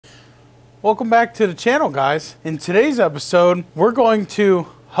Welcome back to the channel, guys. In today's episode, we're going to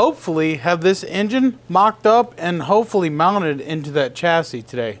hopefully have this engine mocked up and hopefully mounted into that chassis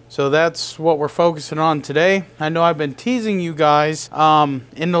today. So that's what we're focusing on today. I know I've been teasing you guys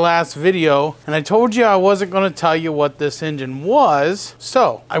in the last video, and I told you I wasn't going to tell you what this engine was.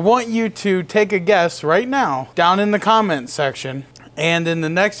 So I want you to take a guess right now down in the comments section. And in the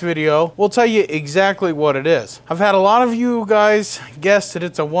next video, we'll tell you exactly what it is. I've had a lot of you guys guess that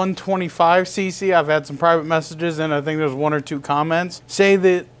it's a 125cc. I've had some private messages, and I think there's 1 or 2 comments say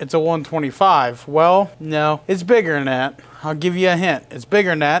that it's a 125. Well, no, it's bigger than that. I'll give you a hint. It's bigger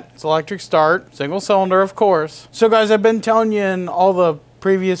than that. It's electric start, single cylinder, of course. So guys, I've been telling you in all the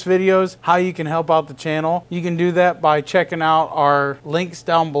previous videos how you can help out the channel. You can do that by checking out our links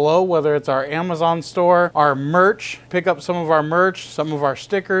down below, whether it's our Amazon store, our merch, pick up some of our merch, some of our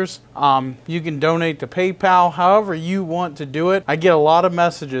stickers. You can donate to PayPal, however you want to do it. I get a lot of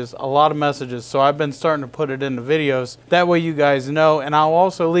messages, so I've been starting to put it in the videos. That way you guys know, and I'll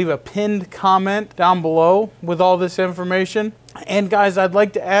also leave a pinned comment down below with all this information. And guys, I'd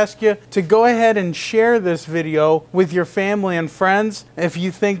like to ask you to go ahead and share this video with your family and friends if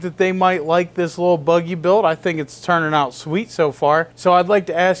you think that they might like this little buggy build. I think it's turning out sweet so far. So I'd like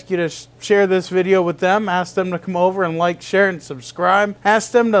to ask you to share this video with them, ask them to come over and like, share, and subscribe.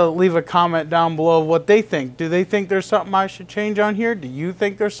 Ask them to leave a comment down below of what they think. Do they think there's something I should change on here? Do you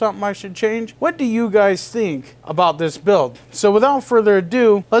think there's something I should change? What do you guys think about this build? So without further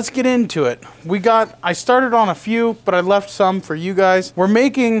ado, let's get into it. I started on a few, but I left some for you guys. We're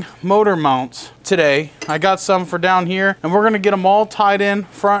making motor mounts today. I got some for down here, and we're gonna get them all tied in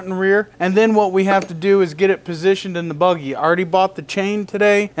front and rear, and then what we have to do is get it positioned in the buggy. I already bought the chain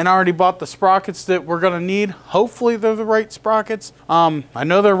today, and I already bought the sprockets that we're gonna need. Hopefully they're the right sprockets. I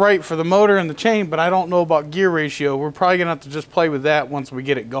know they're right for the motor and the chain, but I don't know about gear ratio. We're probably gonna have to just play with that once we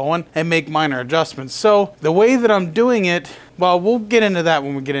get it going and make minor adjustments. So the way that I'm doing it, well, we'll get into that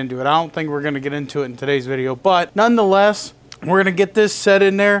when we get into it. I don't think we're gonna get into it in today's video, but nonetheless, we're gonna get this set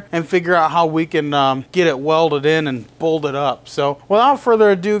in there and figure out how we can get it welded in and bolted up. So without further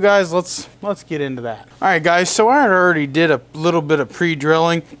ado, guys, let's get into that. All right, guys, so I already did a little bit of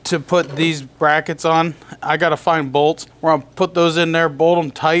pre-drilling to put these brackets on. I gotta find bolts. We're gonna put those in there, bolt them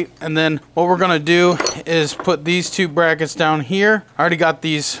tight, and then what we're gonna do is put these 2 brackets down here. I already got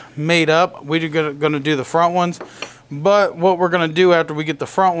these made up. We're gonna do the front ones. But what we're going to do after we get the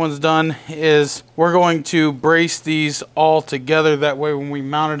front ones done is we're going to brace these all together. That way when we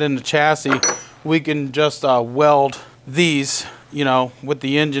mount it in the chassis, we can just weld these, you know, with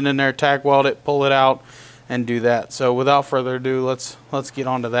the engine in there, tack weld it, pull it out, and do that. So without further ado, let's get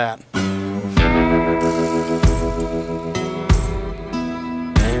on to that.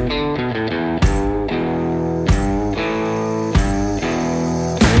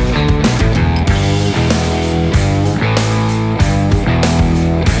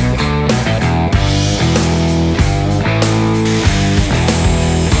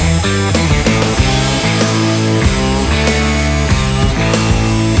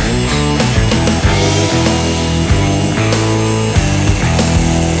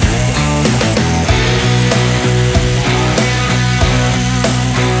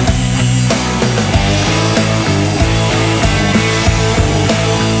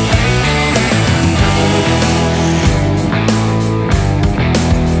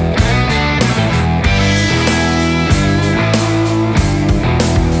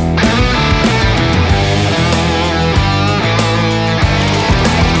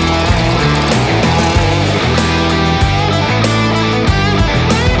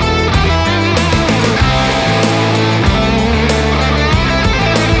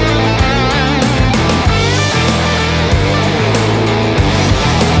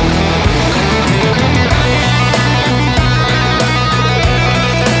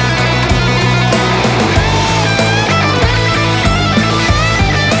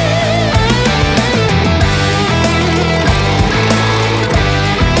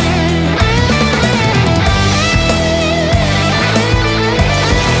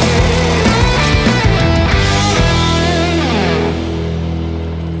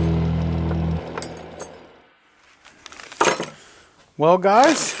 Well,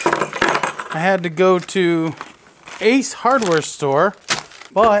 guys, I had to go to Ace hardware store,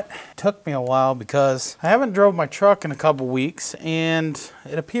 but it took me a while because I haven't drove my truck in a couple weeks, and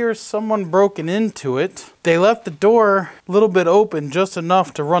it appears someone broken into it. They left the door a little bit open, just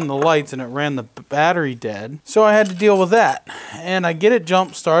enough to run the lights, and it ran the battery dead. So I had to deal with that, and I get it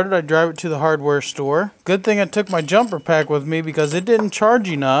jump started. I drive it to the hardware store. Good thing I took my jumper pack with me because it didn't charge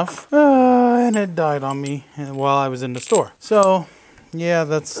enough, and it died on me while I was in the store. So yeah,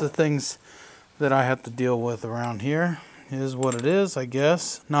 that's the things that I have to deal with around here. It is what it is, I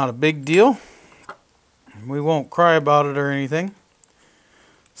guess. Not a big deal. We won't cry about it or anything.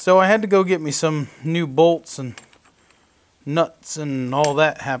 So I had to go get me some new bolts and nuts and all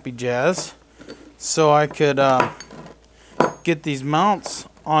that happy jazz so I could get these mounts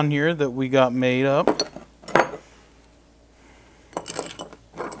on here that we got made up.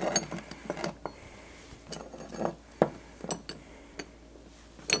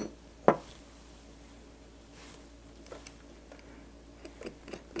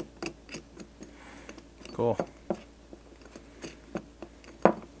 Cool.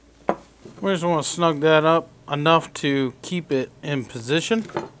 We just want to snug that up enough to keep it in position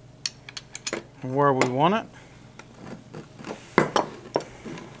where we want it.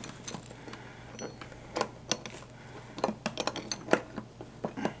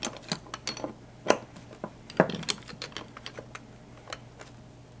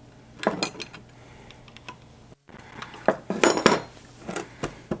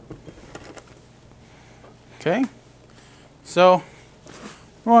 Okay, so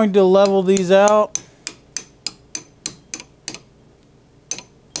we're going to level these out.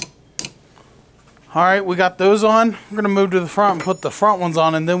 All right, we got those on. We're going to move to the front and put the front ones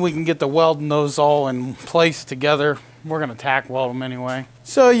on, and then we can get to welding those all in place together. We're going to tack weld them anyway.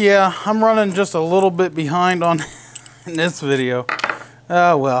 So yeah, I'm running just a little bit behind on in this video.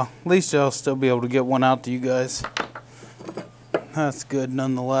 Oh well, at least I'll still be able to get one out to you guys. That's good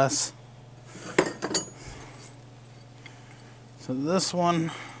nonetheless. So this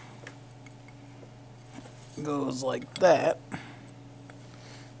one goes like that.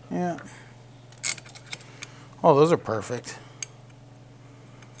 Yeah. Oh, those are perfect.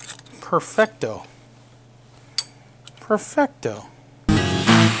 Perfecto. Perfecto.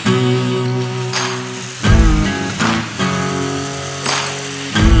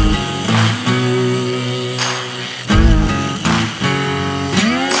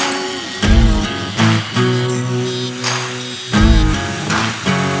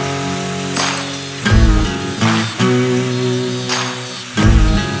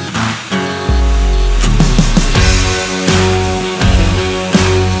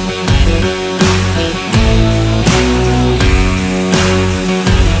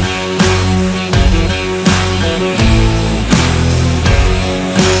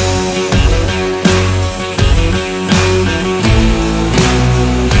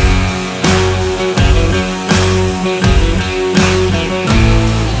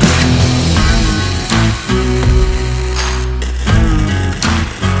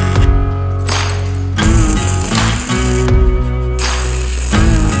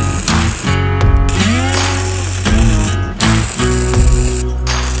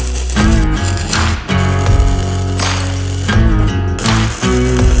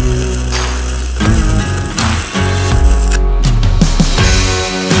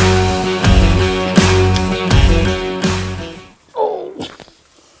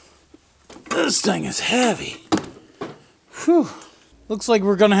 This thing is heavy. Whew. Looks like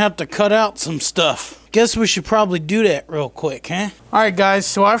we're gonna have to cut out some stuff. Guess we should probably do that real quick, huh? Alright guys,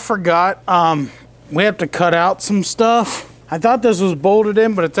 so I forgot, we have to cut out some stuff. I thought this was bolted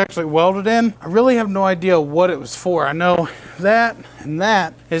in, but it's actually welded in. I really have no idea what it was for. I know that and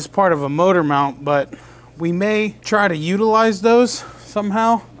that is part of a motor mount, but we may try to utilize those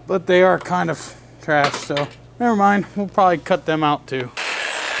somehow, but they are kind of trash, so never mind. We'll probably cut them out too.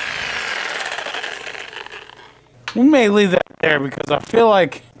 We may leave that there because I feel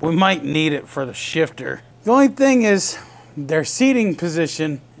like we might need it for the shifter. The only thing is their seating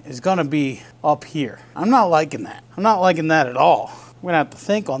position is gonna be up here. I'm not liking that. I'm not liking that at all. We're gonna have to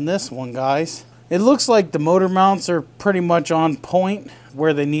think on this one, guys. It looks like the motor mounts are pretty much on point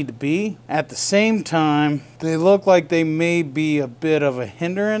where they need to be. At the same time, they look like they may be a bit of a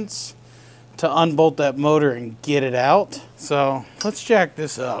hindrance to unbolt that motor and get it out. So let's jack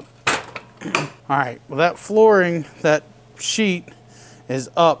this up. All right, well that flooring, that sheet is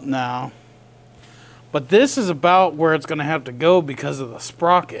up now. But this is about where it's gonna have to go because of the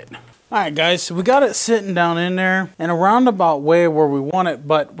sprocket. All right guys, so we got it sitting down in there in a roundabout way where we want it,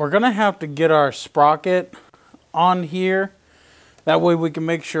 but we're gonna have to get our sprocket on here. That way we can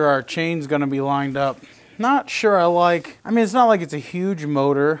make sure our chain's gonna be lined up. Not sure I mean, it's not like it's a huge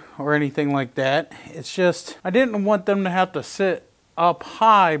motor or anything like that. It's just, I didn't want them to have to sit up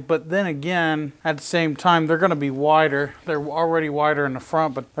high, but then again, at the same time, they're going to be wider. They're already wider in the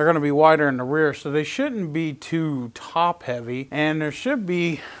front, but they're going to be wider in the rear, so they shouldn't be too top heavy, and there should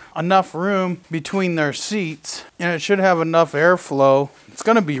be enough room between their seats, and it should have enough airflow. It's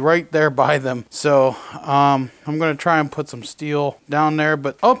going to be right there by them, so I'm going to try and put some steel down there,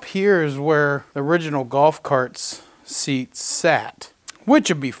 but up here is where the original golf cart's seats sat, which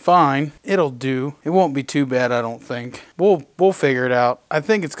would be fine. It'll do. It won't be too bad, I don't think. We'll figure it out. I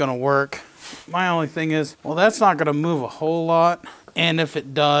think it's going to work. My only thing is, well, that's not going to move a whole lot, and if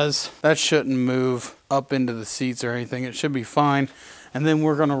it does, that shouldn't move up into the seats or anything. It should be fine. And then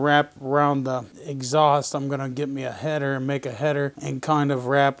we're going to wrap around the exhaust. I'm going to get me a header and make a header and kind of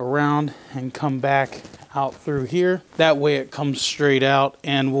wrap around and come back out through here. That way it comes straight out,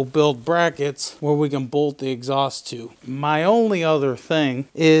 and we'll build brackets where we can bolt the exhaust to. My only other thing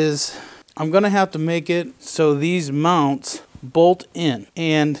is I'm going to have to make it so these mounts bolt in.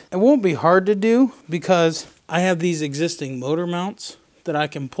 And it won't be hard to do because I have these existing motor mounts that I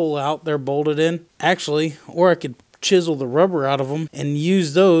can pull out. They're bolted in. Actually, or I could chisel the rubber out of them and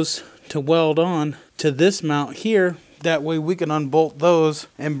use those to weld on to this mount here. That way we can unbolt those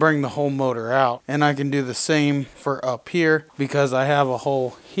and bring the whole motor out. And I can do the same for up here because I have a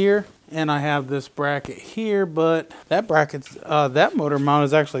hole here and I have this bracket here, but that bracket, that motor mount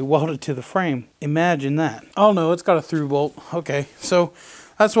is actually welded to the frame. Imagine that. Oh no, it's got a through bolt. Okay, so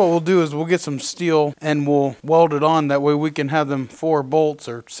that's what we'll do is we'll get some steel and we'll weld it on. That way we can have them 4 bolts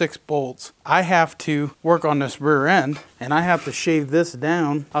or 6 bolts. I have to work on this rear end and I have to shave this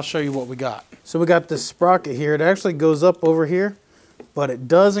down. I'll show you what we got. So we got this sprocket here. It actually goes up over here, but it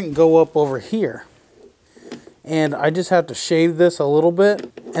doesn't go up over here. And I just have to shave this a little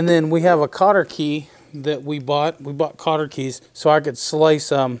bit. And then we have a cotter key that we bought. We bought cotter keys so I could slice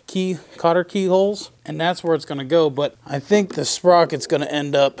cotter key holes, and that's where it's going to go. But I think the sprocket's going to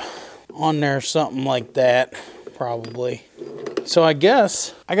end up on there, something like that, probably. So I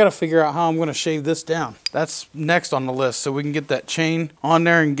guess I got to figure out how I'm going to shave this down. That's next on the list, so we can get that chain on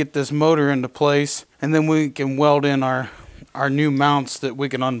there and get this motor into place, and then we can weld in our new mounts that we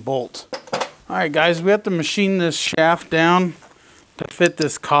can unbolt. All right, guys, we have to machine this shaft down to fit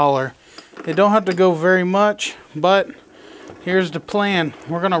this collar. It don't have to go very much, but here's the plan.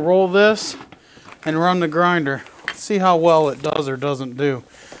 We're going to roll this and run the grinder. See how well it does or doesn't do.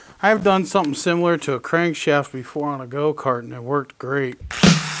 I've done something similar to a crankshaft before on a go-kart, and it worked great.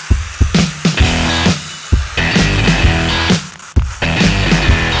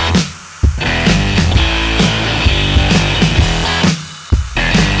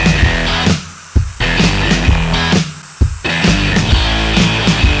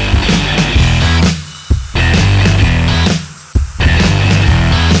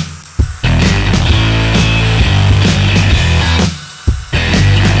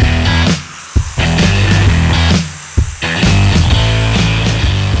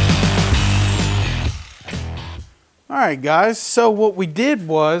 Alright guys, so what we did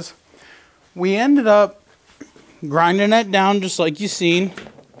was we ended up grinding that down just like you seen,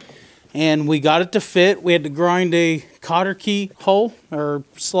 and we got it to fit. We had to grind a cotter key hole or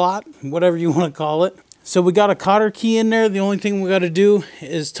slot, whatever you want to call it. So we got a cotter key in there. The only thing we got to do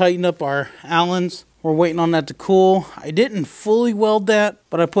is tighten up our Allens. We're waiting on that to cool. I didn't fully weld that,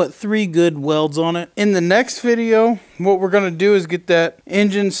 but I put 3 good welds on it. In the next video, what we're going to do is get that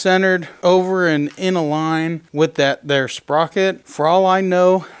engine centered over and in a line with that there sprocket. For all I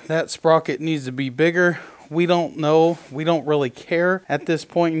know, that sprocket needs to be bigger. We don't know. We don't really care at this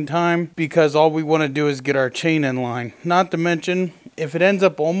point in time because all we want to do is get our chain in line. Not to mention, if it ends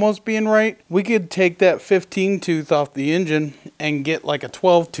up almost being right, we could take that 15 tooth off the engine and get like a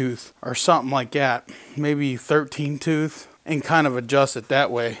 12 tooth or something like that. Maybe 13 tooth and kind of adjust it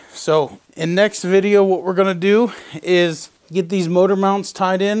that way. So in next video, what we're going to do is get these motor mounts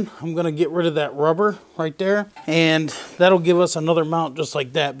tied in. I'm going to get rid of that rubber right there, and that'll give us another mount just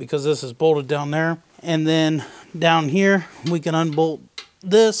like that because this is bolted down there. And then down here, we can unbolt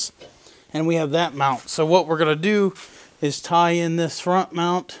this and we have that mount. So what we're going to do is tie in this front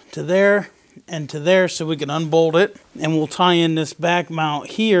mount to there and to there so we can unbolt it, and we'll tie in this back mount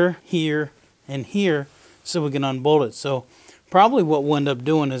here, here, and here so we can unbolt it. So probably what we'll end up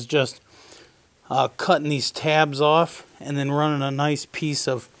doing is just cutting these tabs off and then running a nice piece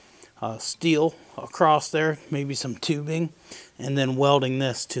of steel across there, maybe some tubing, and then welding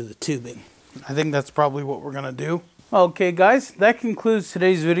this to the tubing. I think that's probably what we're gonna do. Okay guys, that concludes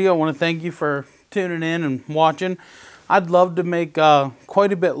today's video. I want to thank you for tuning in and watching. I'd love to make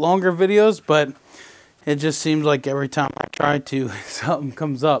quite a bit longer videos, but it just seems like every time I try to, something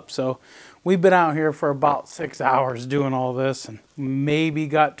comes up. So we've been out here for about 6 hours doing all this, and maybe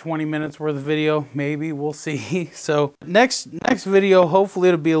got 20 minutes worth of video. Maybe, we'll see. So next video, hopefully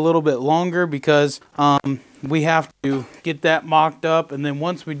it'll be a little bit longer because we have to get that mocked up, and then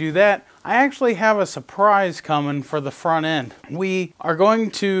once we do that, I actually have a surprise coming for the front end. We are going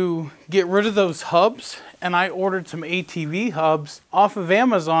to get rid of those hubs, and I ordered some ATV hubs off of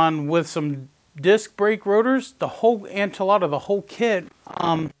Amazon with some disc brake rotors. The whole enchilada, the whole kit,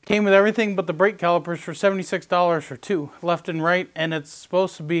 came with everything but the brake calipers for $76 for two, left and right, and it's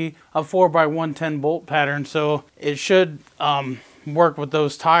supposed to be a 4x110 bolt pattern, so it should work with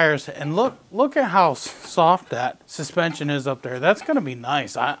those tires. And look at how soft that suspension is up there. That's gonna be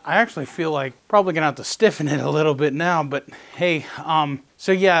nice. I actually feel like probably gonna have to stiffen it a little bit now, but hey,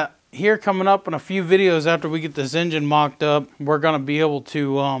 so yeah, here coming up in a few videos after we get this engine mocked up, we're gonna be able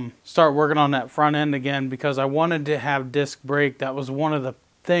to start working on that front end again, because I wanted to have disc brake. That was one of the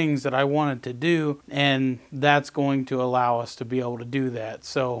things that I wanted to do, and that's going to allow us to be able to do that.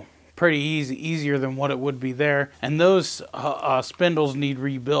 So pretty easier than what it would be there, and those spindles need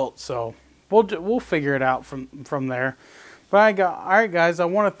rebuilt, so we'll figure it out from there. But all right guys, I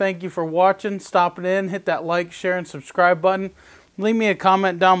want to thank you for watching, stopping in. Hit that like, share, and subscribe button. Leave me a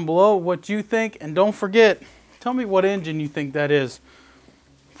comment down below what you think, and don't forget, tell me what engine you think that is.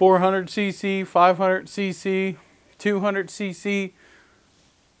 400cc, 500cc, 200cc.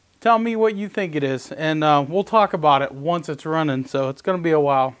 Tell me what you think it is, and we'll talk about it once it's running, so it's going to be a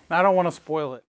while. I don't want to spoil it.